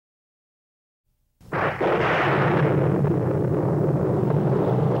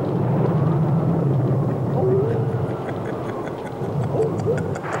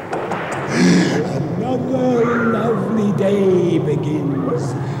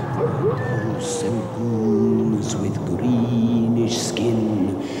Ghosts and ghouls with greenish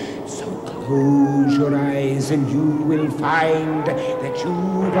skin. So close your eyes and you will find that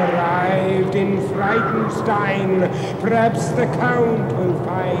you've arrived in Frightenstein. Perhaps the Count will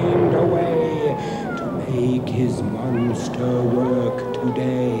find a way to make his monster work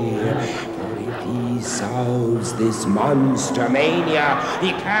today. For if he solves this monster mania,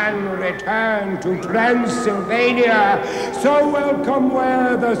 he can return to Transylvania. So welcome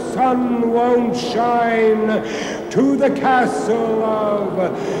where the sun won't shine, to the castle of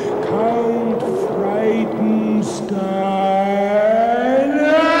Count Frightenstein.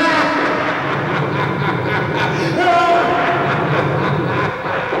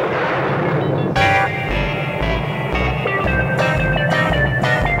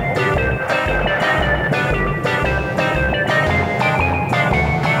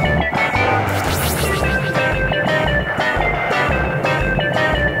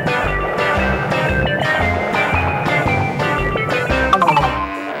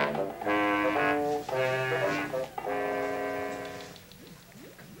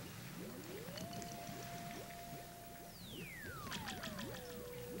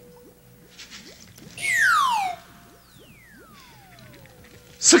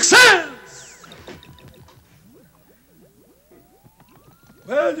 Success!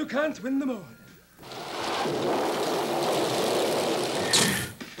 Well, you can't win them all.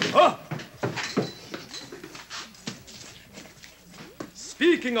 Oh!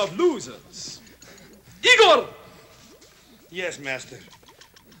 Speaking of losers, Igor! Yes, master.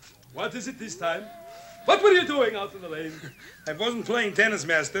 What is it this time? What were you doing out in the lane? I wasn't playing tennis,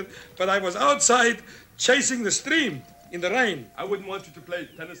 master, but I was outside chasing the stream in the rain. I wouldn't want you to play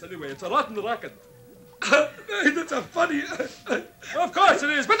tennis anyway. It's a rotten racket. That's a funny... Of course it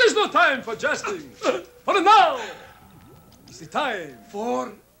is, but there's no time for jesting. For now, it's the time.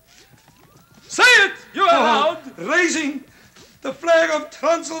 For... Say it! You are loud! Raising the flag of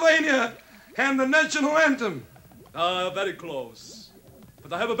Transylvania and the national anthem. Very close.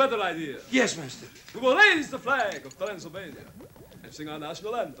 But I have a better idea. Yes, master. We will raise the flag of Transylvania and sing our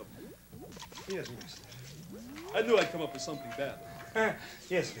national anthem. Yes, master. I knew I'd come up with something better.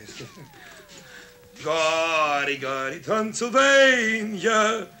 Yes, master. Gaudy, gaudy,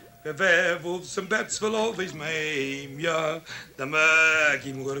 Transylvania, where werewolves and bats will always maim ya. The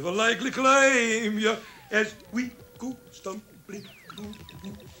murky moor will likely claim ya as we go stumbling.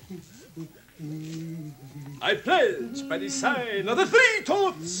 I pledge by the sign of the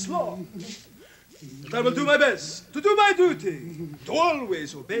three-toed sloth that I will do my best to do my duty, to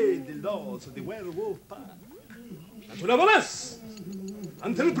always obey the laws of the werewolf path, and to never rest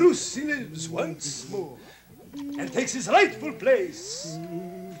until Brucey lives once more and takes his rightful place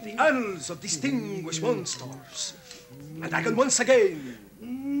in the annals of distinguished monsters, and I can once again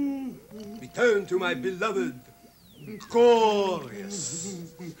return to my beloved, glorious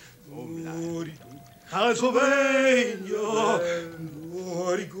homeland. Transylvania,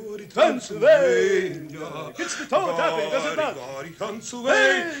 glory, glory, Transylvania. It's the toe tapping, does it not? Glory,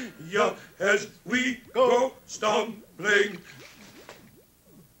 Transylvania, as we go stumbling.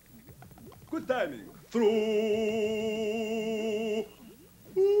 Good timing. Through.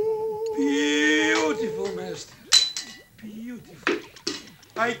 Beautiful, master. Beautiful.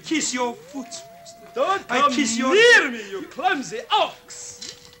 I kiss your foot, master. Don't come near me, you clumsy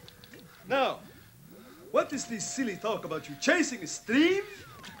ox. Now, what is this silly talk about you chasing a stream?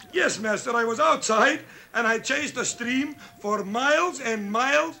 Yes, master, I was outside, and I chased the stream for miles and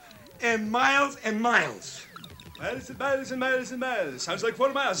miles and miles and miles. Miles and miles and miles and miles. Sounds like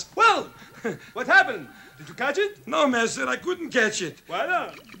 4 miles. Well, what happened? Did you catch it? No, master, I couldn't catch it. Why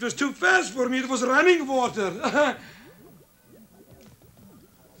not? It was too fast for me. It was running water.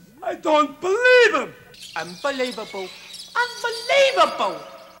 I don't believe him. Unbelievable. Unbelievable.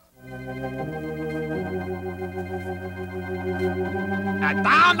 Now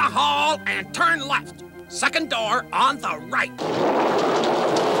down the hall and turn left. Second door on the right.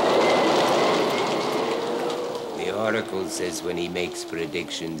 The Oracle says when he makes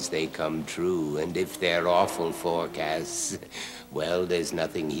predictions, they come true. And if they're awful forecasts, well, there's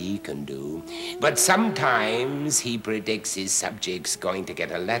nothing he can do. But sometimes he predicts his subject's going to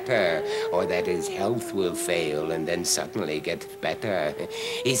get a letter, or that his health will fail and then suddenly get better.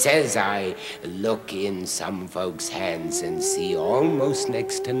 He says I look in some folks' hands and see almost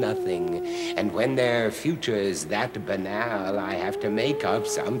next to nothing. And when their future is that banal, I have to make up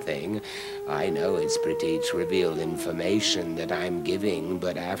something. I know it's pretty trivial information that I'm giving,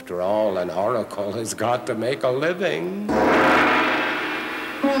 but after all, an oracle has got to make a living.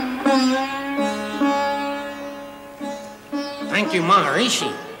 Thank you,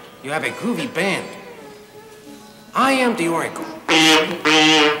 Maharishi. You have a groovy band. I am the Oracle.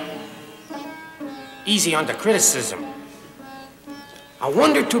 Easy on the criticism. A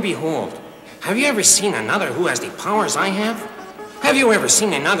wonder to behold. Have you ever seen another who has the powers I have? Have you ever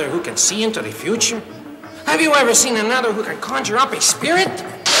seen another who can see into the future? Have you ever seen another who can conjure up a spirit?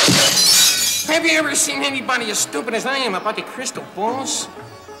 Have you ever seen anybody as stupid as I am about the crystal balls?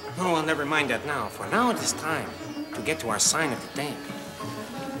 Oh, well, never mind that now, for now it is time to get to our sign of the day.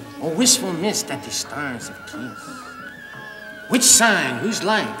 O wistful mist that the stars have kissed. Which sign, whose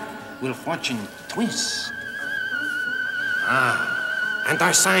life will fortune twist? Ah, and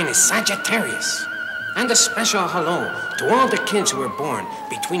our sign is Sagittarius. And a special hello to all the kids who were born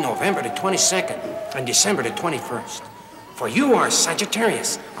between November the 22nd and December the 21st. For you are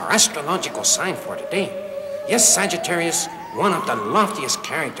Sagittarius, our astrological sign for today. Yes, Sagittarius, one of the loftiest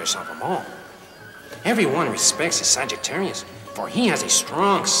characters of them all. Everyone respects a Sagittarius, for he has a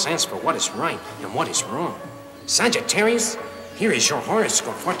strong sense for what is right and what is wrong. Sagittarius, here is your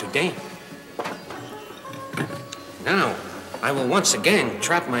horoscope for today. Now, I will once again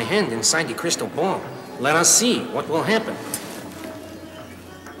trap my hand inside the crystal ball. Let us see what will happen.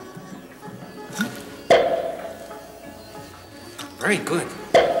 Very good.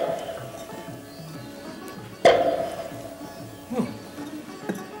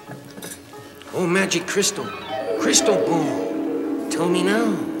 Oh, magic crystal, crystal ball. Tell me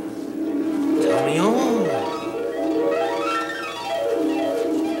now. Tell me all.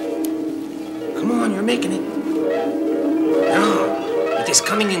 Come on, you're making it. Now, it is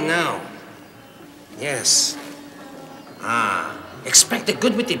coming in now. Yes. Ah, expect the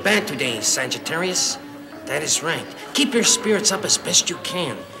good with the bad today, Sagittarius. That is right. Keep your spirits up as best you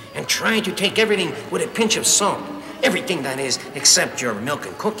can, and try to take everything with a pinch of salt. Everything, that is, except your milk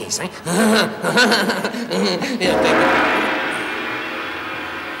and cookies, eh?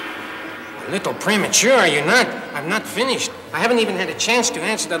 A little premature, are you not? I'm not finished. I haven't even had a chance to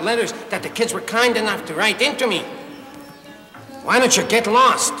answer the letters that the kids were kind enough to write into me. Why don't you get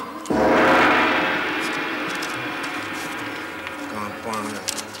lost?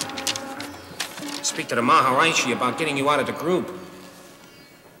 Speak to the Maharishi about getting you out of the group.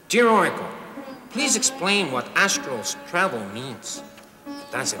 Dear Oracle, please explain what astral travel means.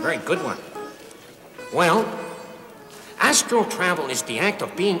 That's a very good one. Well, astral travel is the act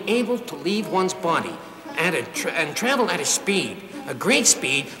of being able to leave one's body and travel at a speed, a great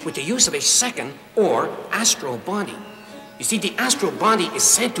speed, with the use of a second or astral body. You see, the astral body is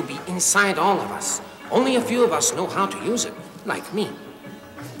said to be inside all of us. Only a few of us know how to use it, like me.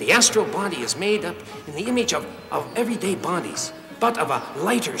 The astral body is made up in the image of everyday bodies, but of a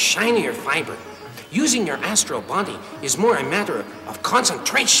lighter, shinier fiber. Using your astral body is more a matter of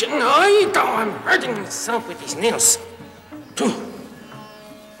concentration. Oh, I'm hurting myself with these nails.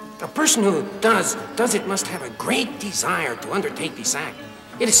 The person who does it must have a great desire to undertake this act.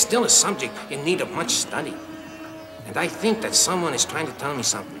 It is still a subject in need of much study. And I think that someone is trying to tell me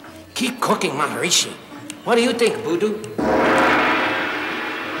something. Keep cooking, Maharishi. What do you think, Voodoo?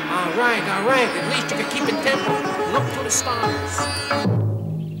 All right. At least you can keep it tempo. Look to the stars.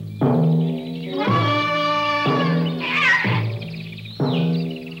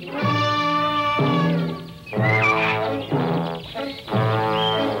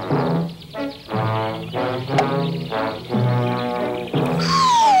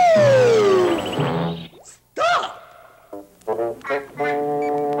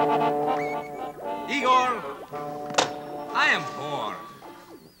 Igor, I am poor.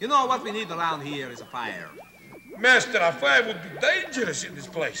 You know what we need around here is a fire. Master, a fire would be dangerous in this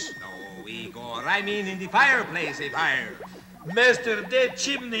place. No, Igor, I mean in the fireplace, a fire. Master, that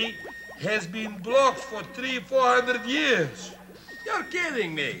chimney has been blocked for 300-400 years. You're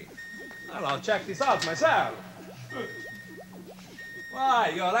kidding me. Well, I'll check this out myself.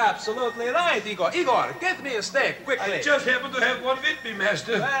 Why, you're absolutely right, Igor. Igor, get me a stick, quickly. I just happen to have one with me,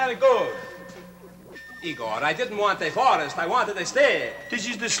 Master. Very good. Igor, I didn't want a forest. I wanted a stick. This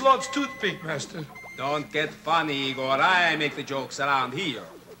is the slot's toothpick, Master. Don't get funny, Igor. I make the jokes around here.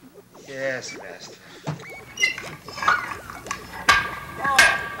 Yes, Master. Oh,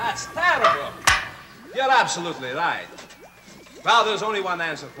 that's terrible. You're absolutely right. Well, there's only one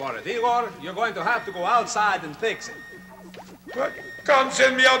answer for it. Igor, you're going to have to go outside and fix it. But can't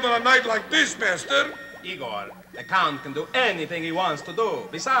send me out on a night like this, Master. Igor, the Count can do anything he wants to do.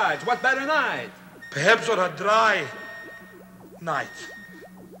 Besides, what better night? Perhaps on a dry night.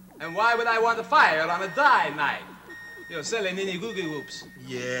 And why would I want a fire on a dry night? You silly ninny googie whoops.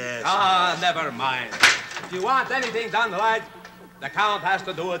 Yes. Ah, never mind. If you want anything done right, the Count has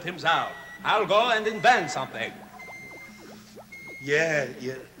to do it himself. I'll go and invent something. Yeah.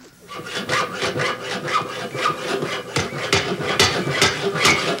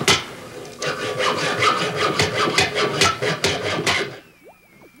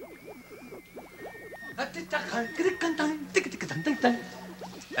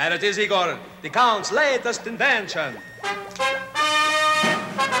 There it is, Igor, the Count's latest invention.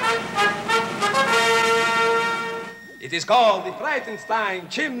 It is called the Frightenstein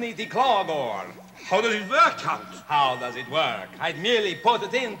Chimney Declogger. How does it work, Count? How does it work? I'd merely put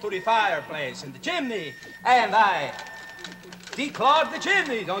it into the fireplace in the chimney, and I declogged the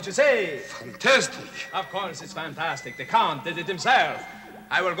chimney, don't you see? Fantastic. Of course, it's fantastic. The Count did it himself.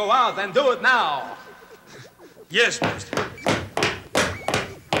 I will go out and do it now. Yes, master.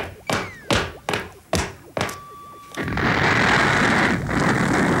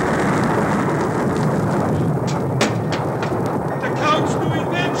 The Count's new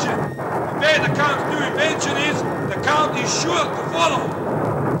invention. The way the Count's new invention is, the Count is sure to follow.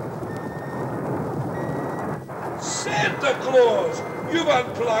 Santa Claus, you've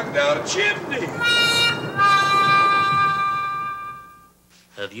unplugged our chimney.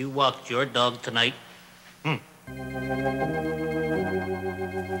 Have you walked your dog tonight? We'll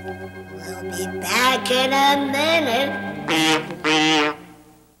be back in a minute.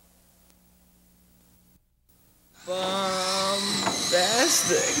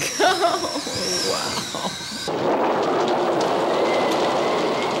 Bombastic. Oh, wow.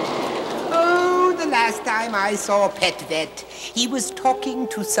 Oh, the last time I saw Pet Vet, he was talking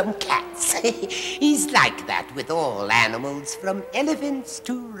to some cats. He's like that with all animals, from elephants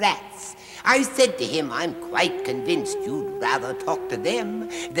to rats. I said to him, I'm quite convinced you'd rather talk to them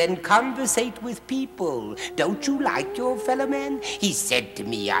than conversate with people. Don't you like your fellow men? He said to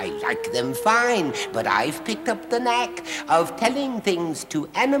me, I like them fine, but I've picked up the knack of telling things to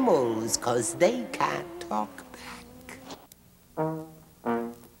animals, 'cause they can't talk back.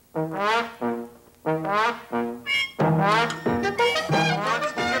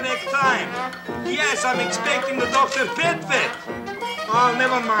 What's the correct time? Yes, I'm expecting the Dr. Pet Vet. Oh,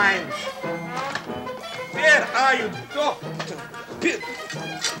 never mind. Where are you, Dr. Pet?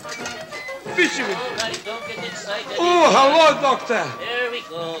 Fisherman. Don't get excited. Oh, hello, Doctor. There we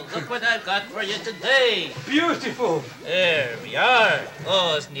go. Look what I've got for you today. Beautiful. There we are.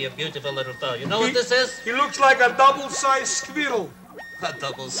 Oh, isn't he a beautiful little fellow? You know what this is? He looks like a double-sized squirrel. A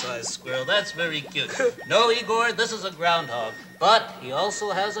double-sized squirrel. That's very cute. No, Igor, this is a groundhog. But he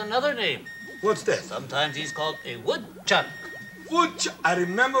also has another name. What's that? Sometimes he's called a woodchuck. Woodchuck. I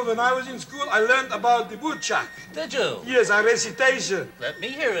remember when I was in school, I learned about the woodchuck. Did you? Yes, a recitation. Let me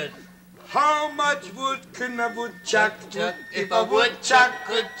hear it. How much wood can a woodchuck Chuck, do if a woodchuck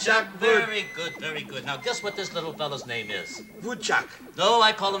could chuck. Very good, very good. Now, guess what this little fellow's name is? Woodchuck. No,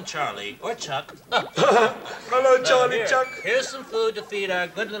 I call him Charlie, or Chuck. Hello, Charlie Here, Chuck. Here's some food to feed our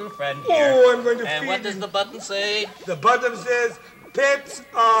good little friend here. Oh, I'm going to And feed what does him. the button say? The bottom says, pets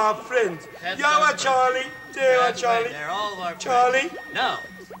are friends. Pets Yawa, are Charlie. There, That's Charlie. right, they're all of our Charlie. friends. No.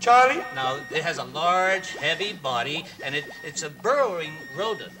 Charlie. Now, it has a large, heavy body, and it's a burrowing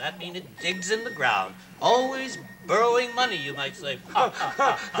rodent. That means it digs in the ground. Always burrowing money, you might say.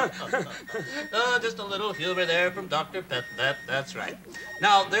 Just a little humor there from Dr. Pet. That's right.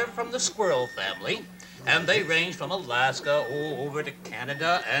 Now, they're from the squirrel family, and they range from Alaska over to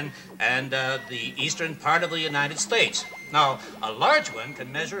Canada and the eastern part of the United States. Now, a large one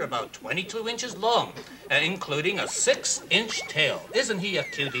can measure about 22 inches long, including a 6-inch tail. Isn't he a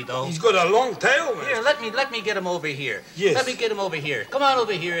cutie, though? He's got a long tail, man. Here, let me get him over here. Yes. Let me get him over here. Come on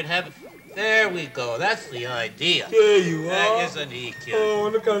over here and have. There we go. That's the idea. There you are. Isn't he cute? Oh,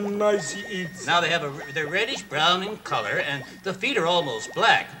 look how nice he eats. Now they're reddish brown in color, and the feet are almost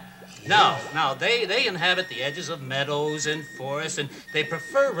black. Now they inhabit the edges of meadows and forests, and they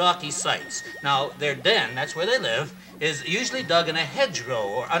prefer rocky sites. Now their den, that's where they live, is usually dug in a hedgerow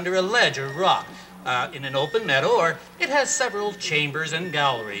or under a ledge or rock. In an open meadow, or it has several chambers and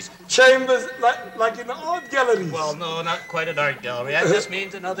galleries. Chambers like in the art galleries. Well, no, not quite an art gallery. That just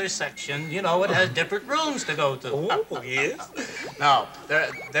means another section. You know, it has different rooms to go to. Oh, yes. Now,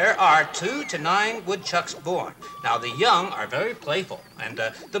 there are 2 to 9 woodchucks born. Now, the young are very playful, and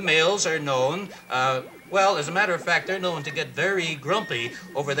the males are known, well, as a matter of fact, they're known to get very grumpy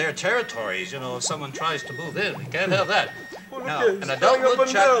over their territories. You know, if someone tries to move in, we can't have that. Well, Now, look, an it's adult going up and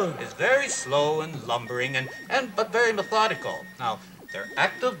woodchuck down. is very slow and lumbering, but very methodical. Now, they're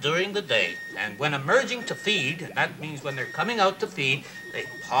active during the day, and when emerging to feed, that means when they're coming out to feed, they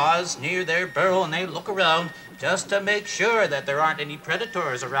pause near their burrow and they look around just to make sure that there aren't any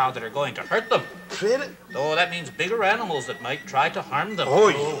predators around that are going to hurt them. Predator? Oh, that means bigger animals that might try to harm them. Oh,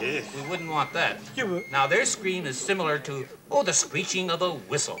 yes. We wouldn't want that. Yeah, but- Now, their scream is similar to, the screeching of a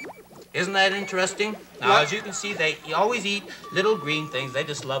whistle. Isn't that interesting? Now, as you can see, they always eat little green things. They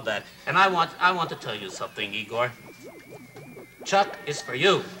just love that. And I want to tell you something, Igor. Chuck is for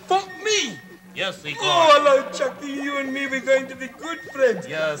you. For me? Yes, Igor. Oh, hello, Chuck. You and me, we're going to be good friends.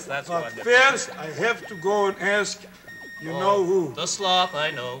 Yes, that's but wonderful. First, I have to go and ask, you know who? The sloth,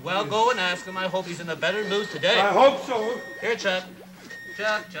 I know. Well, go and ask him. I hope he's in a better mood today. I hope so. Here, Chuck.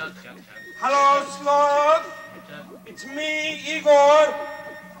 Chuck. Hello, sloth. It's me, Igor.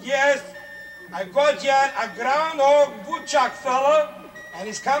 Yes, I got here a groundhog woodchuck fella, and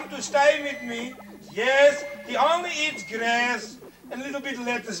he's come to stay with me. Yes, he only eats grass, a little bit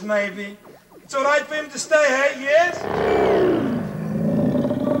lettuce maybe. It's all right for him to stay, hey? Yes?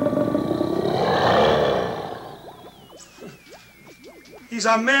 He's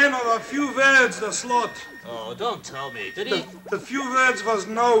a man of a few words, the sloth. Oh, don't tell me. Did he? The few words was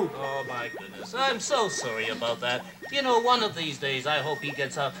no. Oh, my goodness. I'm so sorry about that. You know, one of these days, I hope he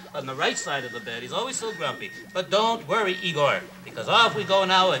gets up on the right side of the bed. He's always so grumpy. But don't worry, Igor, because off we go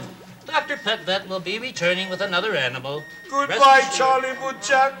now, and Dr. Pet Vet will be returning with another animal. Goodbye, Charlie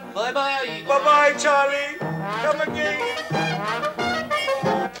Woodchuck. Bye-bye, Igor. Bye-bye, Charlie. Come again.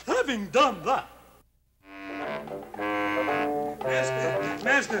 Having done that,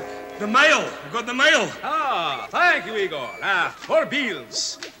 Master, the mail. I got the mail. Ah, thank you, Igor. 4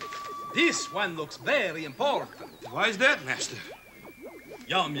 bills. This one looks very important. Why is that, Master?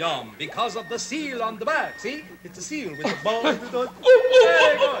 Yum, because of the seal on the back. See? It's a seal with a ball. Very good.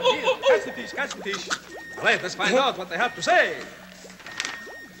 Here, catch the fish. All right, let's find out what they have to say.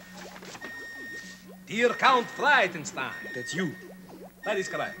 Dear Count Frightenstein. That's you. That is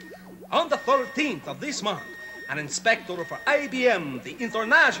correct. On the 13th of this month, an inspector for IBM, the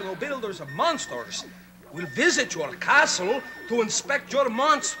International Builders of Monsters, will visit your castle to inspect your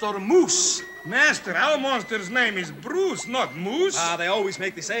monster moose. Master, our monster's name is Bruce, not Moose. They always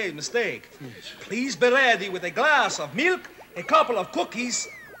make the same mistake. Please be ready with a glass of milk, a couple of cookies,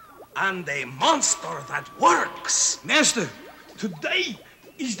 and a monster that works. Master, today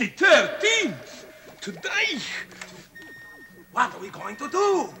is the 13th. Today. What are we going to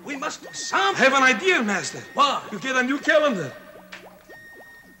do? We must do something. I have an idea, Master. What? You get a new calendar.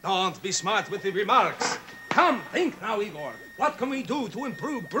 Don't be smart with the remarks. Come, think now, Igor. What can we do to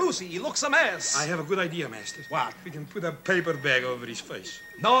improve Brucey? He looks a mess. I have a good idea, Master. What? We can put a paper bag over his face.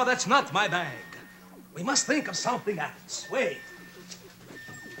 No, that's not my bag. We must think of something else. Wait.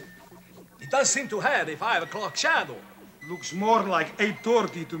 It does seem to have a 5 o'clock shadow. Looks more like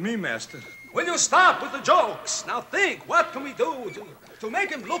 8:30 to me, Master. Will you stop with the jokes? Now think, what can we do to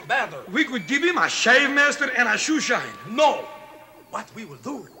make him look better? We could give him a shave, Master, and a shoe shine. No. What we will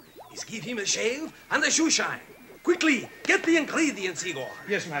do is give him a shave and a shoe shine. Quickly, get the ingredients, Igor.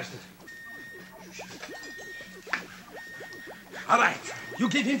 Yes, Master. All right, you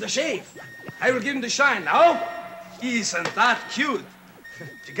give him the shave. I will give him the shine now. Isn't that cute?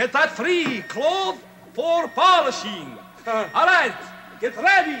 You get that free cloth for polishing. All right, get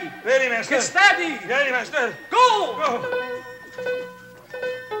ready. Ready, Master. Get steady. Ready, Master. Go! Go.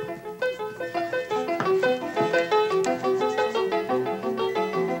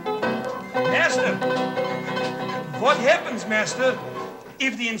 Master, what happens, Master,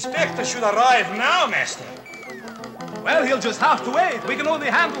 if the inspector should arrive now, Master? Well, he'll just have to wait. We can only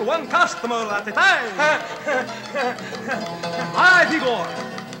handle one customer at a time. Hi, Igor.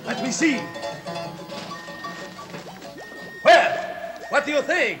 Let me see. Well, what do you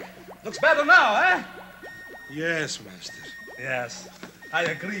think? Looks better now, eh? Yes, Master. Yes, I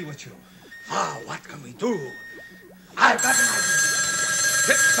agree with you. Ah, what can we do? I've got an idea.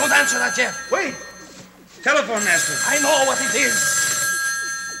 Don't answer that, Jeff. Wait. Telephone, Master. I know what it is.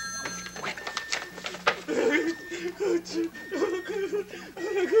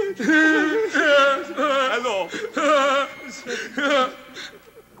 Hello.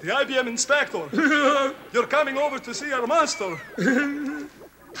 The IBM inspector. You're coming over to see our monster.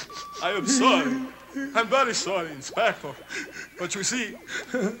 I am sorry. I'm very sorry, Inspector. But you see,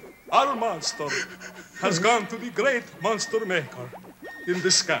 our monster has gone to the great monster maker in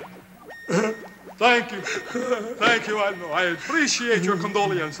the sky. Thank you. Thank you, I know. I appreciate your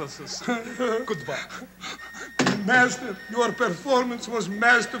condolences. Goodbye. Master, your performance was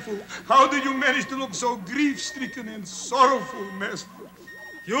masterful. How did you manage to look so grief-stricken and sorrowful, Master?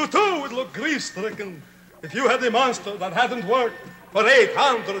 You too would look grief-stricken if you had a monster that hadn't worked for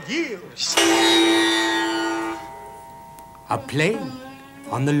 800 years. A play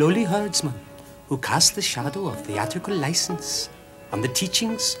on the lowly herdsman who cast the shadow of theatrical license on the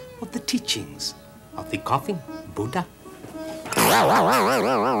teachings of the coughing Buddha.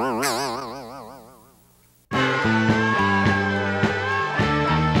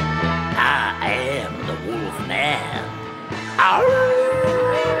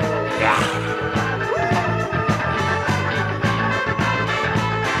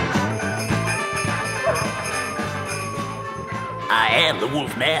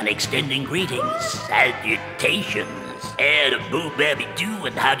 Wolfman extending greetings, salutations, and a boo babby do,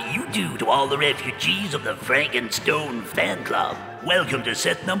 and how do you do to all the refugees of the Frankenstone fan club? Welcome to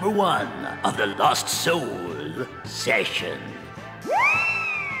set number 1 of the Lost Soul session.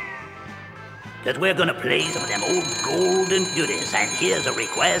 Cause we're gonna play some of them old golden goodies, and here's a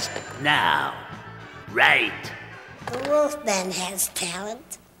request now. Right. The Wolfman has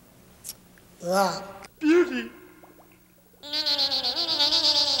talent. Look. Beauty.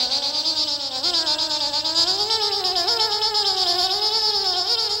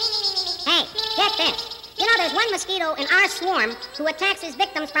 Hey, get this. You know, there's one mosquito in our swarm who attacks his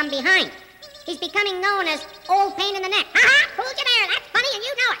victims from behind. He's becoming known as Old Pain in the Neck. Ha-ha! Hold you there. That's funny and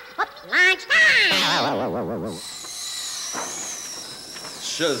you know it. Lunchtime!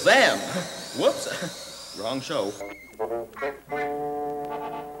 Shazam! Whoops. Wrong show.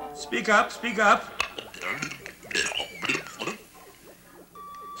 Speak up, speak up.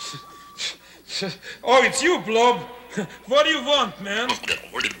 Oh, it's you, Blob. What do you want, man?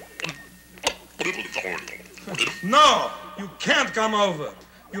 No, you can't come over.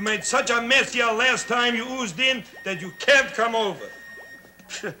 You made such a mess here last time you oozed in that you can't come over.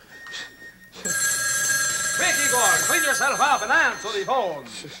 Quick, Igor, clean yourself up and answer the phone.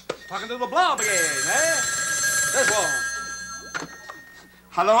 Talking to the Blob again, eh? This one.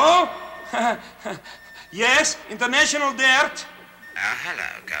 Hello? Yes, International Dirt?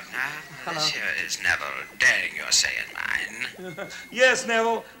 Hello, Governor. This here is Neville, daring your say and mine. Yes,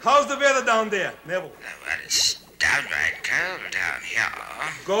 Neville. How's the weather down there, Neville? Well, it's downright cold down here.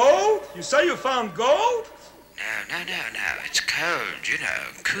 Gold? You say you found gold? No. It's cold, you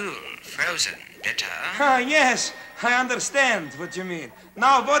know. Cool, frozen, bitter. Yes. I understand what you mean.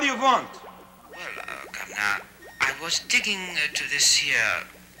 Now, what do you want? Well, Governor, I was digging to this here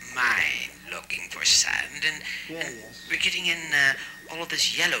mine looking for sand, and we're getting in all of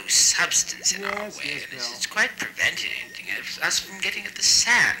this yellow substance in our way, and it's quite preventing us from getting at the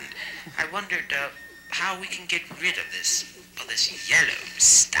sand. I wondered how we can get rid of this yellow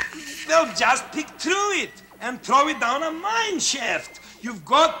stuff. Well, just pick through it and throw it down a mine shaft. You've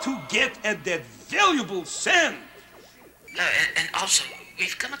got to get at that valuable sand. And also,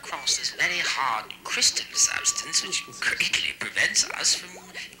 we've come across this very hard crystal substance which greatly prevents us from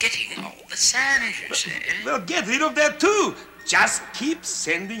getting all the sand, you see. Well, get rid of that too. Just keep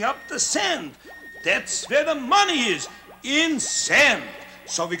sending up the sand. That's where the money is, in sand,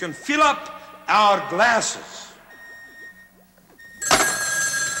 so we can fill up our glasses.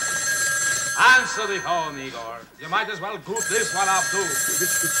 Answer the phone, Igor. You might as well group this one up, too.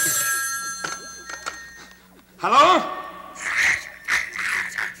 Hello?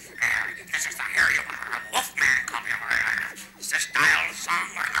 This is the Wolfman coming. Is this dial song?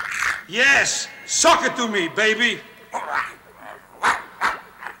 Yes. Suck it to me, baby.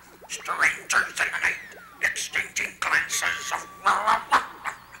 Strangers in the night, exchanging glances.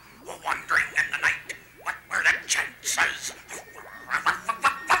 Wandering in the night, what were the chances?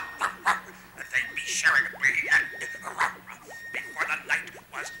 They'd be sharing a bed before the night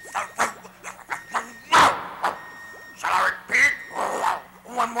was through. Shall I repeat?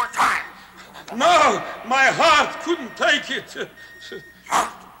 One more time. No, my heart couldn't take it.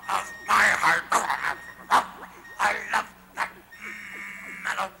 Heart of my heart. I love that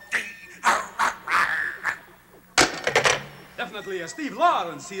melody. Definitely a Steve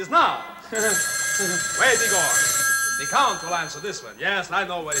Lawrence he is now. Wait, Igor. The Count will answer this one. Yes, I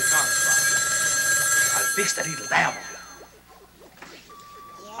know where it comes from. I'll fix the little devil.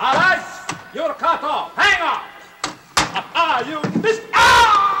 All right, you're cut off. Hang on. You missed.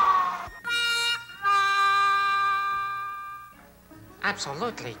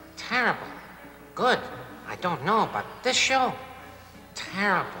 Absolutely terrible. Good. I don't know, but this show,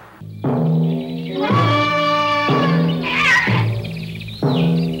 terrible.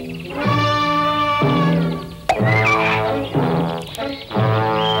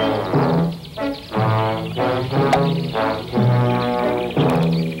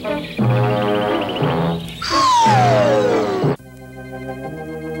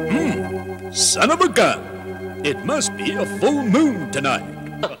 Son of a gun. It must be a full moon tonight.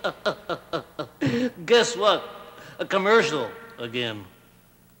 Guess what? A commercial again.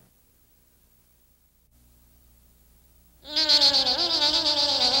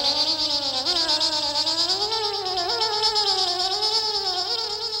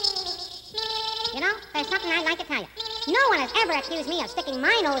 You know, there's something I'd like to tell you. No one has ever accused me of sticking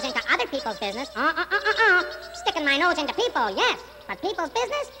my nose into other people's business. Sticking my nose into people, yes. But people's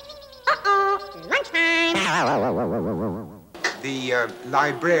business? Lunchtime. The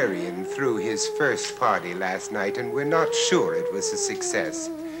librarian threw his first party last night, and we're not sure it was a success.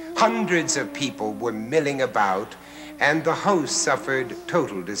 Hundreds of people were milling about, and the host suffered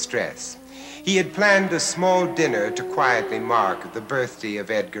total distress. He had planned a small dinner to quietly mark the birthday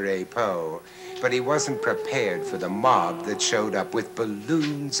of Edgar A. Poe, but he wasn't prepared for the mob that showed up with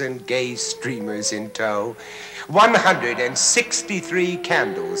balloons and gay streamers in tow. 163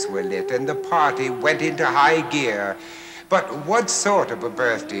 candles were lit, and the party went into high gear. But what sort of a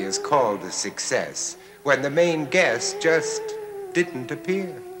birthday is called a success when the main guest just didn't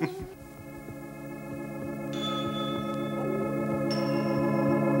appear?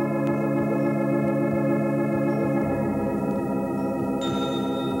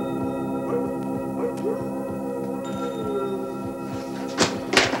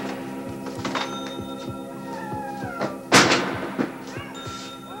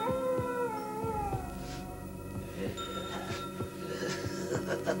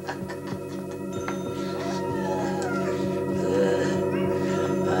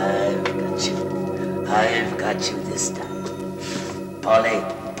 I've got you this time.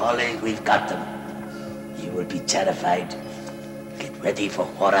 Polly, we've got them. You will be terrified. Get ready for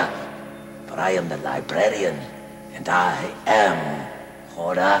horror. For I am the librarian, and I am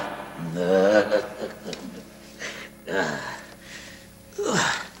horror.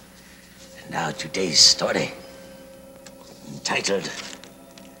 And now today's story, entitled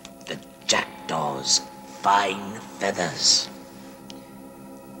The Jackdaw's Fine Feathers.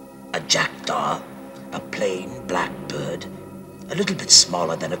 A jackdaw, a plain black bird, a little bit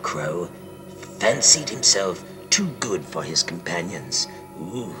smaller than a crow, fancied himself too good for his companions.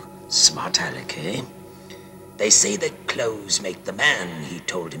 Ooh, smart aleck, eh? They say that clothes make the man, he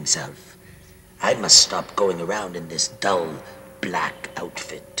told himself. I must stop going around in this dull, black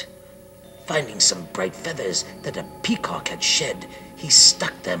outfit. Finding some bright feathers that a peacock had shed, he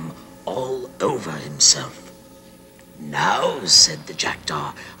stuck them all over himself. Now, said the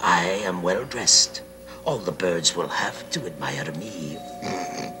jackdaw, I am well dressed. All the birds will have to admire me.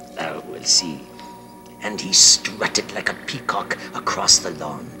 Oh, we'll see. And he strutted like a peacock across the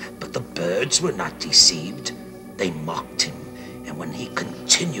lawn. But the birds were not deceived. They mocked him, and when he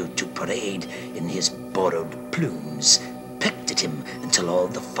continued to parade in his borrowed plumes, pecked at him until all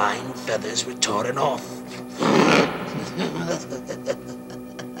the fine feathers were torn off.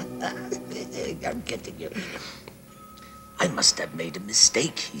 I'm getting you. I must have made a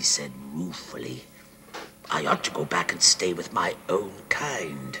mistake, he said ruefully. I ought to go back and stay with my own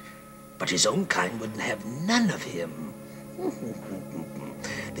kind. But his own kind wouldn't have none of him.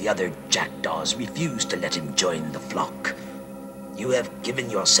 The other jackdaws refused to let him join the flock. You have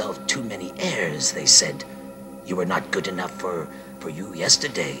given yourself too many airs, they said. You were not good enough for you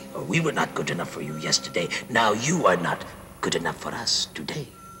yesterday, or we were not good enough for you yesterday. Now you are not good enough for us today.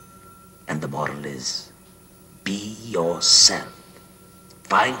 And the moral is, be yourself.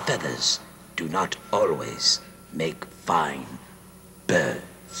 Fine feathers do not always make fine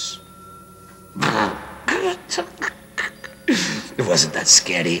birds. Wasn't that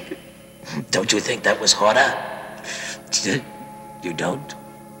scary? Don't you think that was horror? You don't?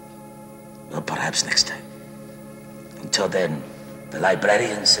 Well, perhaps next time. Until then, the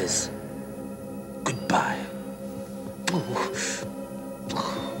librarian says goodbye.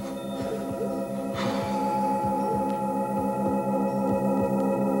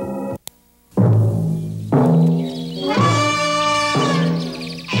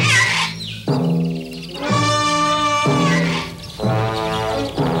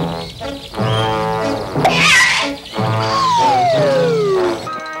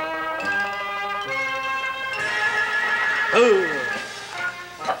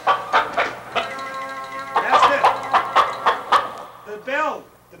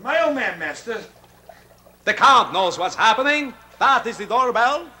 The Count knows what's happening. That is the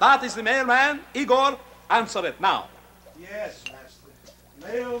doorbell. That is the mailman. Igor, answer it now. Yes, master.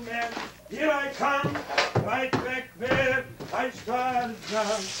 Mailman, here I come. Right back there. I started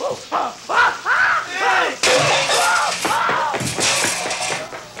down.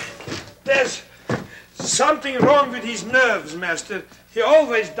 There's something wrong with his nerves, master. He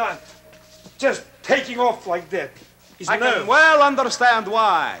always does. Just taking off like that. I can well understand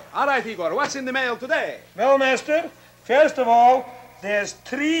why. All right, Igor, what's in the mail today? Well, master, first of all, there's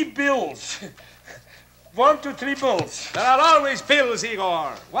 3 bills. 1, 2, 3 bills. There are always bills,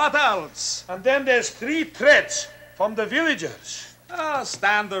 Igor. What else? And then there's 3 threats from the villagers. Ah,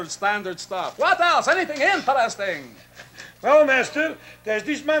 standard stuff. What else? Anything interesting? Well, master, there's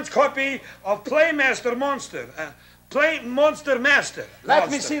this man's copy of Playmaster Monster. Plain monster master. Let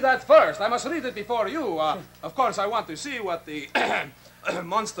me see that first. I must read it before you. Of course, I want to see what the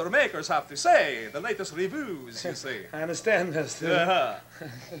monster makers have to say. The latest reviews, you see. I understand, master.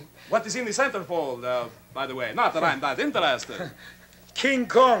 What is in the centerfold, by the way? Not that I'm that interested. King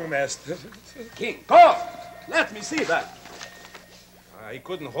Kong, master. King Kong? Let me see that. I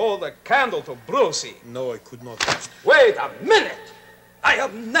couldn't hold a candle to Brucey. No, I could not. Wait a minute! I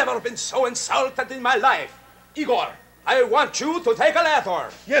have never been so insulted in my life. Igor, I want you to take a letter.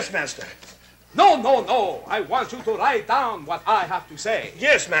 Yes, master. No, no, no. I want you to write down what I have to say.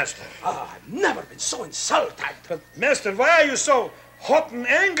 Yes, master. I've never been so insulted. But, master, why are you so hot and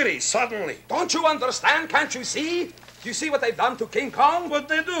angry suddenly? Don't you understand? Can't you see? You see what they've done to King Kong? What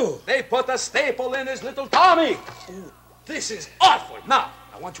they do? They put a staple in his little tummy. Oh. This is awful. Now,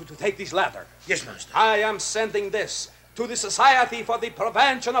 I want you to take this letter. Yes, master. I am sending this to the Society for the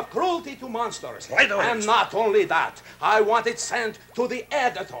Prevention of Cruelty to Monsters. Right away. And not only that, I want it sent to the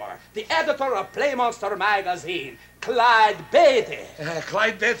editor of Play Monster magazine, Clyde Beatty.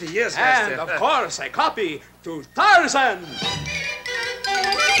 Clyde Beatty, yes, master. And, of course, a copy to Tarzan.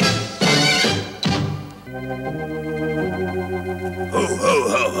 Ho, ho,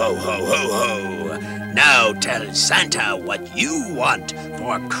 ho, ho, ho, ho, ho. Now tell Santa what you want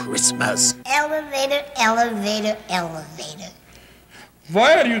for Christmas. Elevator, elevator, elevator.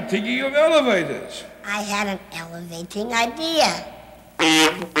 Why are you thinking of elevators? I had an elevating idea.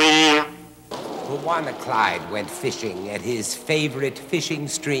 Juana Clyde went fishing at his favorite fishing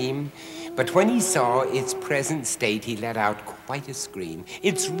stream, but when he saw its present state, he let out quite a scream.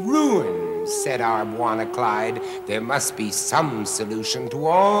 It's ruined, said our Juana Clyde. There must be some solution to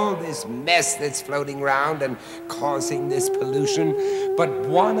all this mess that's floating around and causing this pollution. But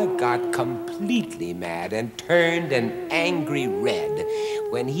Juana got completely mad and turned an angry red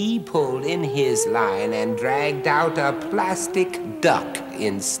when he pulled in his line and dragged out a plastic duck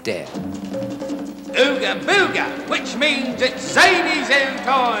instead. Ooga booga, which means it's Zanie's in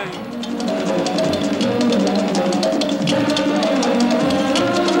time.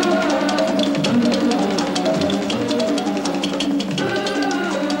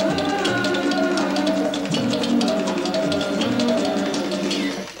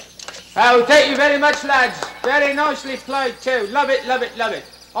 Oh, thank you very much, lads. Very nicely played, too. Love it, love it, love it.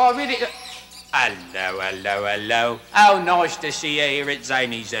 Oh, really... Hello, hello, hello. How nice to see you here at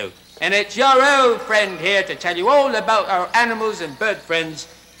Zany Zoo. And it's your old friend here to tell you all about our animals and bird friends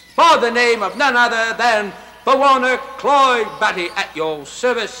by the name of none other than Bawana Clyde Batty at your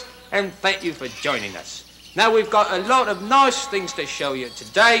service, and thank you for joining us. Now, we've got a lot of nice things to show you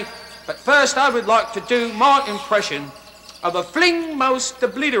today, but first I would like to do my impression of a flingmouse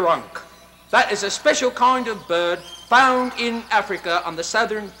bleederunk. That is a special kind of bird found in Africa on the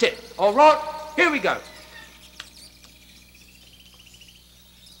southern tip. All right, here we go.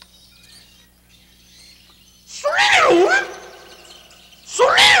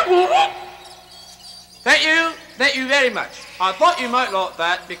 Thank you very much. I thought you might like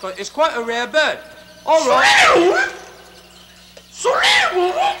that because it's quite a rare bird. All right.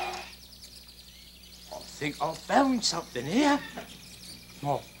 I think I found something here.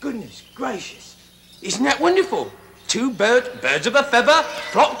 My goodness gracious. Isn't that wonderful? Two birds of a feather,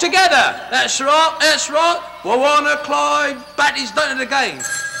 flock together. That's right, that's right. Bawana Clyde Batty's done it again.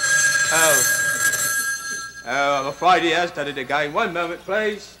 Oh, I'm afraid he has done it again. One moment,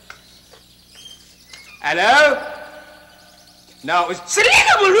 please. Hello? No, it was... That's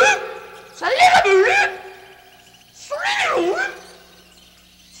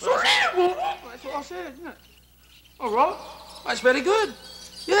what I said, isn't it? All right. That's very good.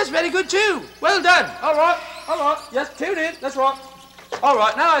 Yeah, that's very good too. Well done. All right. Yes, tune in. That's right. All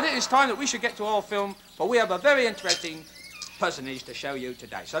right, now I think it's time that we should get to our film, for we have a very interesting personage to show you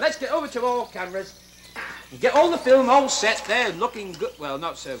today. So let's get over to our cameras and get all the film all set there, looking good. Well,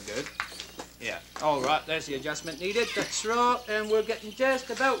 not so good. Yeah, all right, there's the adjustment needed. That's right, and we're getting just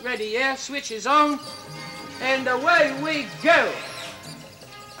about ready, yeah? Switch is on, and away we go.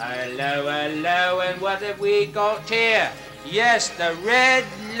 Hello, hello, and what have we got here? Yes, the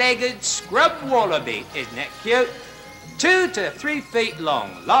red-legged scrub wallaby. Isn't that cute? 2 to 3 feet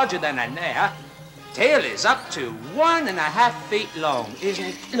long, larger than an hare. Tail is up to 1.5 feet long, isn't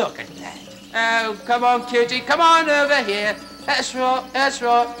it? Look at that. Oh, come on, cutie, come on over here. That's right, that's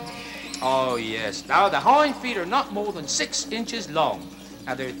right. Oh, yes. Now, the hind feet are not more than 6 inches long.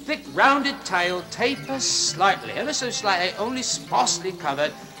 Now, their thick, rounded tail tapers slightly, ever so slightly, only sparsely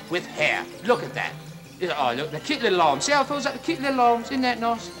covered with hair. Look at that. Oh, look, the cute little arms. See how it fills up the cute little arms? Isn't that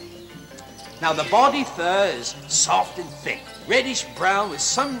nice? Now, the body fur is soft and thick, reddish brown with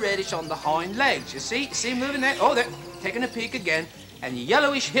some reddish on the hind legs. You see moving there? Oh, they're taking a peek again. And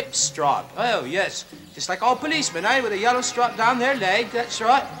yellowish hip stripe. Oh, yes. Just like all policemen, eh? With a yellow stripe down their leg. That's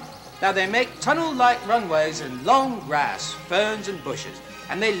right. Now, they make tunnel-like runways in long grass, ferns, and bushes.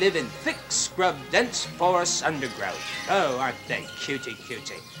 And they live in thick scrub, dense forest undergrowth. Oh, aren't they cutie.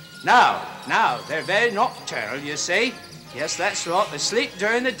 Now, they're very nocturnal, you see. Yes, that's right. They sleep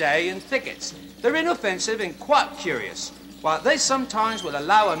during the day in thickets. They're inoffensive and quite curious. While they sometimes will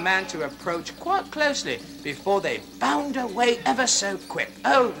allow a man to approach quite closely before they bound away ever so quick.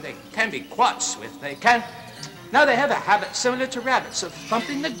 Oh, they can be quite swift, they can. Now, they have a habit similar to rabbits of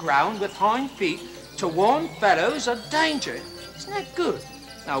thumping the ground with hind feet to warn fellows of danger. Isn't that good?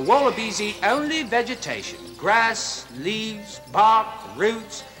 Now, wallabies eat only vegetation, grass, leaves, bark,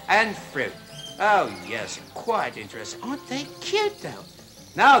 roots, and fruit. Oh, yes, quite interesting. Aren't they cute, though?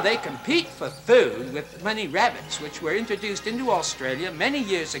 Now, they compete for food with many rabbits, which were introduced into Australia many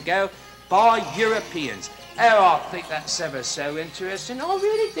years ago by Europeans. Oh, I think that's ever so interesting. I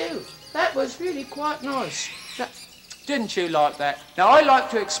really do. That was really quite nice. Didn't you like that? Now, I like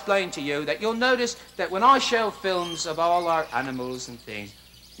to explain to you that you'll notice that when I show films of all our animals and things,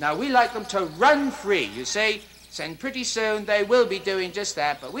 now, we like them to run free, you see? And pretty soon, they will be doing just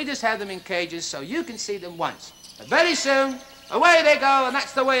that, but we just have them in cages so you can see them once. But very soon, away they go, and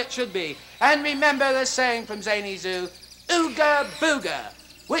that's the way it should be. And remember the saying from Zany Zoo, ooga booga,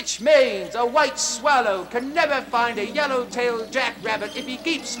 which means a white swallow can never find a yellow-tailed jackrabbit if he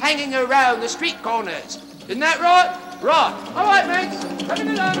keeps hanging around the street corners. Isn't that right? Right. All right, mates. Coming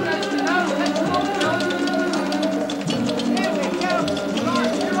along, let's Here we go.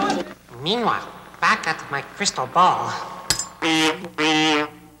 Right. Meanwhile, back at my crystal ball.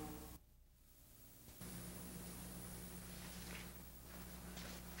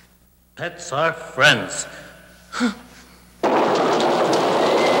 Pets are friends.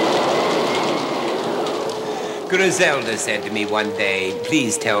 Griselda said to me one day,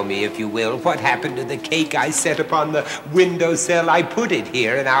 please tell me, if you will, what happened to the cake I set upon the windowsill. I put it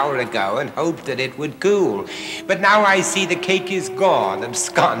here an hour ago and hoped that it would cool. But now I see the cake is gone,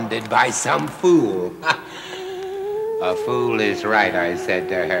 absconded by some fool. A fool is right, I said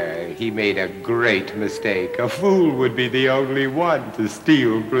to her. He made a great mistake. A fool would be the only one to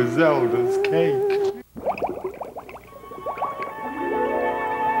steal Griselda's cake.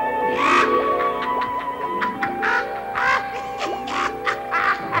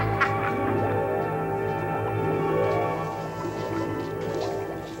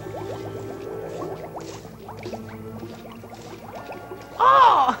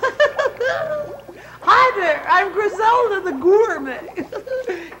 I'm Griselda the gourmet.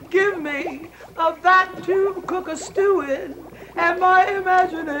 Give me a vat to cook a stew in, and my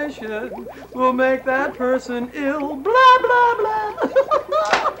imagination will make that person ill. Blah, blah, blah.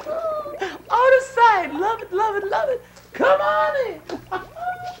 Out of sight. Love it, love it, love it. Come on in.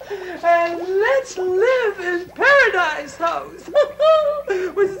 And let's live in Paradise House,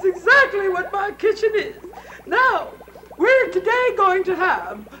 which is exactly what my kitchen is. Now, we're going to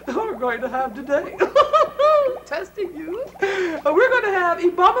have today, testing you, we're going to have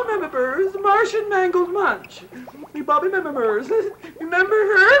Ibaba Members Martian Mangled Munch. Ibaba Members, remember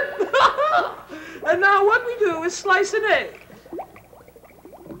her? And now what we do is slice an egg.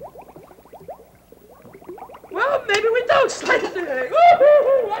 Well, maybe we don't slice an egg.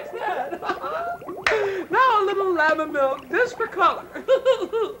 Ooh, what's that? Now a little lemon milk, just for color.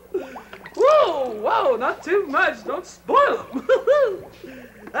 Whoa, whoa, not too much. Don't spoil them.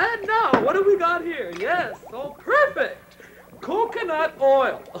 And now, what have we got here? Yes, oh, perfect. Coconut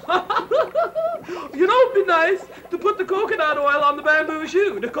oil. You know, it'd be nice to put the coconut oil on the bamboo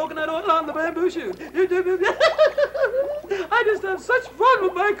shoot. The coconut oil on the bamboo shoot. I just have such fun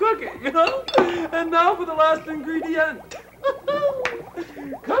with my cooking, you know? And now for the last ingredient.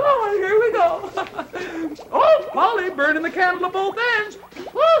 Come on, here we go. Oh, Polly, burning the candle at both ends.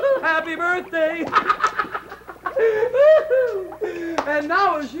 Happy birthday. And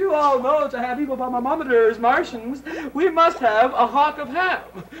now, as you all know, to have Ibaba Martians, we must have a hock of ham,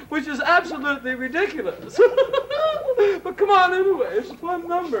 which is absolutely ridiculous. But come on anyway, it's a fun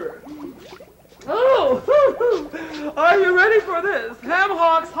number. Oh, are you ready for this? Ham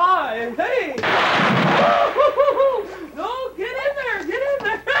hocks high. Hey! No, get in there,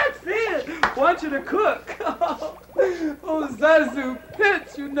 I see it. Want you to cook. Oh, Zazu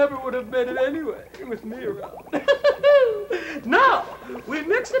Pitts, you never would have made it anyway with me around. Now, we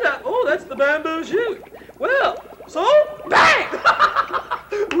mix it up. Oh, that's the bamboo shoot. Well, so, bang!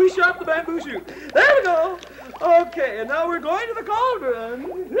 We shot the bamboo shoot. There we go. Okay, and now we're going to the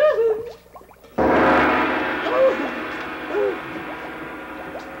cauldron.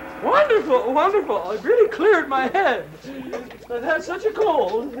 Wonderful, wonderful. It really cleared my head. I had such a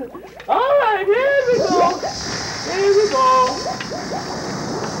cold. All right, here we go. Here we go.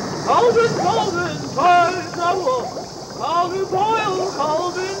 Cauldron, cauldron, boil trouble. Cauldron, boil,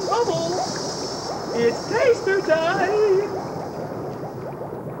 cauldron, bubble. It's taster time.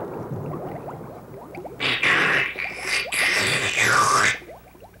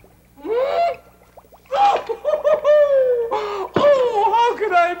 Oh, how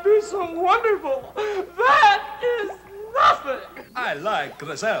could I be so wonderful? That is nothing. I like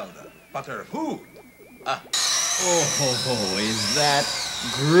Griselda, but her food. Oh, is that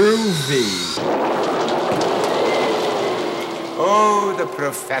groovy? Oh, the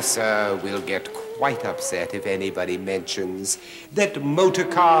professor will get quite upset if anybody mentions that motor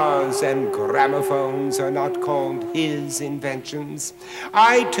cars and gramophones are not called his inventions.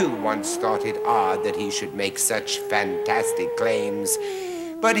 I, too, once thought it odd that he should make such fantastic claims,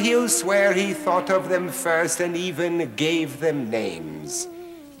 but he'll swear he thought of them first and even gave them names.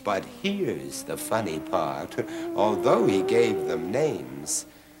 But here's the funny part. Although he gave them names,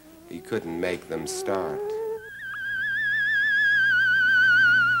 he couldn't make them start.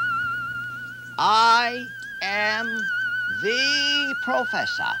 I am the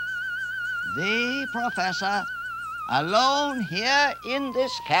professor, alone here in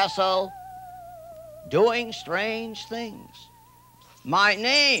this castle, doing strange things. My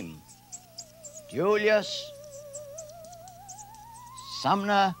name, Julius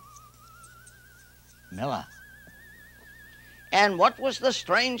Sumner Miller. And what was the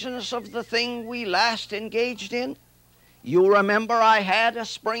strangeness of the thing we last engaged in? You remember I had a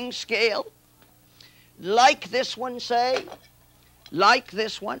spring scale? Like this one, say, like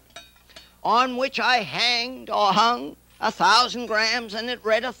this one, on which I hanged or hung 1,000 grams and it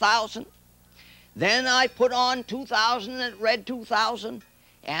read 1,000. Then I put on 2,000 and it read 2,000.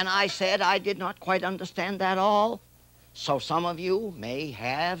 And I said I did not quite understand that all. So some of you may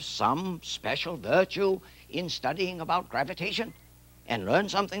have some special virtue in studying about gravitation and learn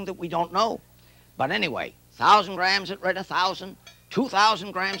something that we don't know. But anyway, 1,000 grams it read 1,000,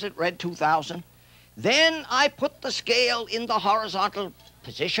 2,000 grams it read 2,000. Then I put the scale in the horizontal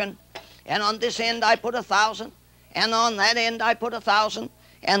position, and on this end I put 1,000, and on that end I put 1,000,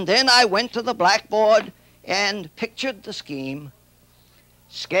 and then I went to the blackboard and pictured the scheme.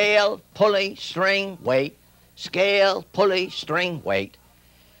 Scale, pulley, string, weight. Scale, pulley, string, weight.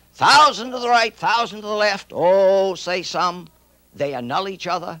 1,000 to the right, 1,000 to the left. Oh, say some. They annul each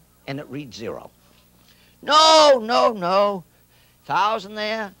other, and it reads 0. No, no, no. 1,000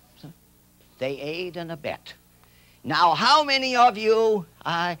 there. They aid and abet. Now, how many of you,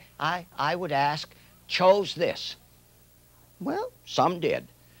 I would ask, chose this? Well, some did.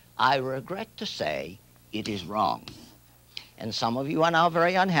 I regret to say it is wrong. And some of you are now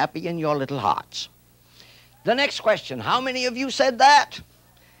very unhappy in your little hearts. The next question, how many of you said that?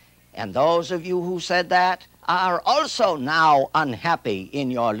 And those of you who said that are also now unhappy in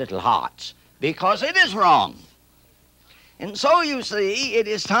your little hearts because it is wrong. And so you see, it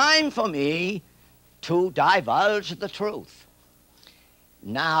is time for me to divulge the truth.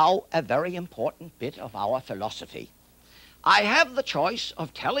 Now, a very important bit of our philosophy. I have the choice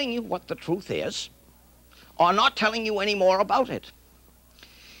of telling you what the truth is or not telling you any more about it.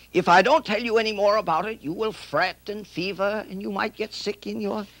 If I don't tell you any more about it, you will fret and fever and you might get sick in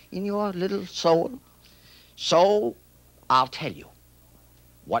your little soul. So I'll tell you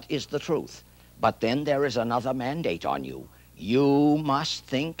what is the truth. But then there is another mandate on you. You must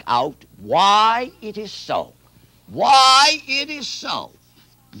think out why it is so. Why it is so.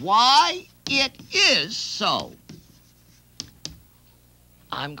 Why it is so.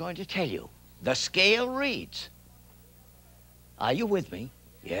 I'm going to tell you. The scale reads. Are you with me?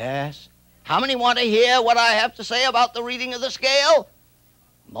 Yes. How many want to hear what I have to say about the reading of the scale?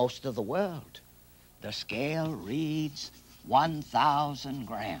 Most of the world. The scale reads 1,000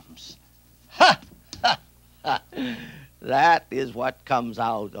 grams. Ha! Ha! Ha! That is what comes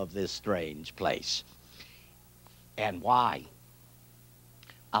out of this strange place. And why?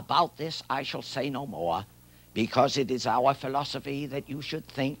 About this I shall say no more, because it is our philosophy that you should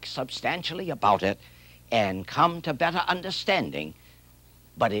think substantially about it and come to better understanding.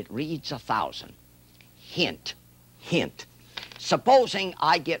 But it reads 1,000. Hint, hint. Supposing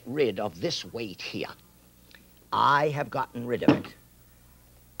I get rid of this weight here. I have gotten rid of it.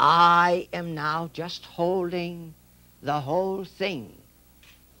 I am now just holding the whole thing.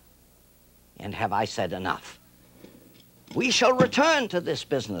 And have I said enough? We shall return to this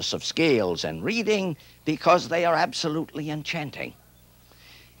business of scales and reading because they are absolutely enchanting.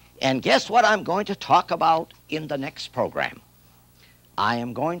 And guess what I'm going to talk about in the next program? I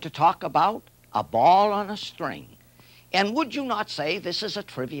am going to talk about a ball on a string. And would you not say this is a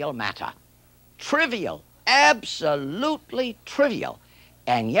trivial matter? Trivial, absolutely trivial.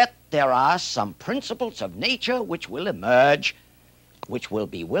 And yet there are some principles of nature which will emerge, which will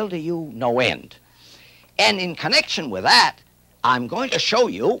bewilder you no end. And in connection with that, I'm going to show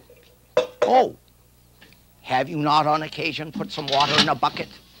you, oh, have you not on occasion put some water in a bucket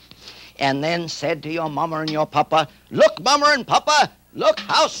and then said to your mama and your papa, look, mama and papa, look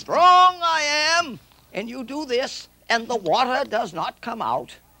how strong I am. And you do this and the water does not come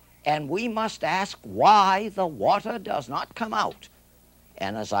out. And we must ask why the water does not come out.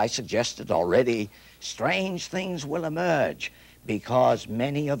 And as I suggested already, strange things will emerge because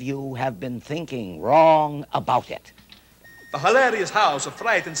many of you have been thinking wrong about it. The Hilarious House of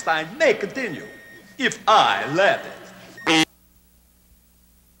Frightenstein may continue, if I let it.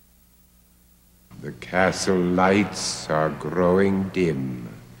 The castle lights are growing dim.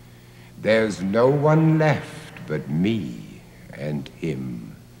 There's no one left but me and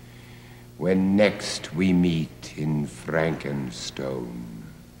him. When next we meet in Frankenstone,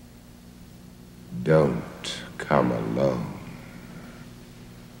 don't come alone.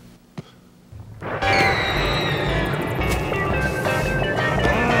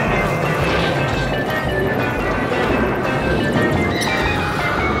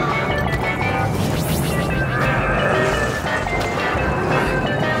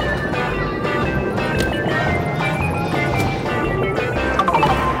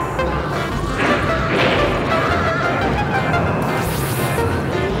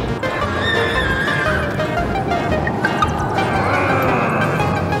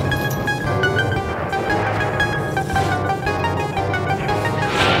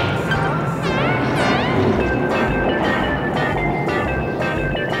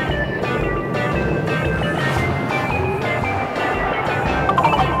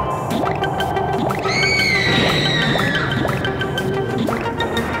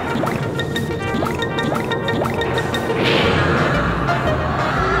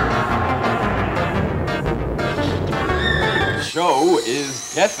 Show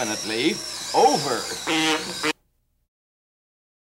is definitely over.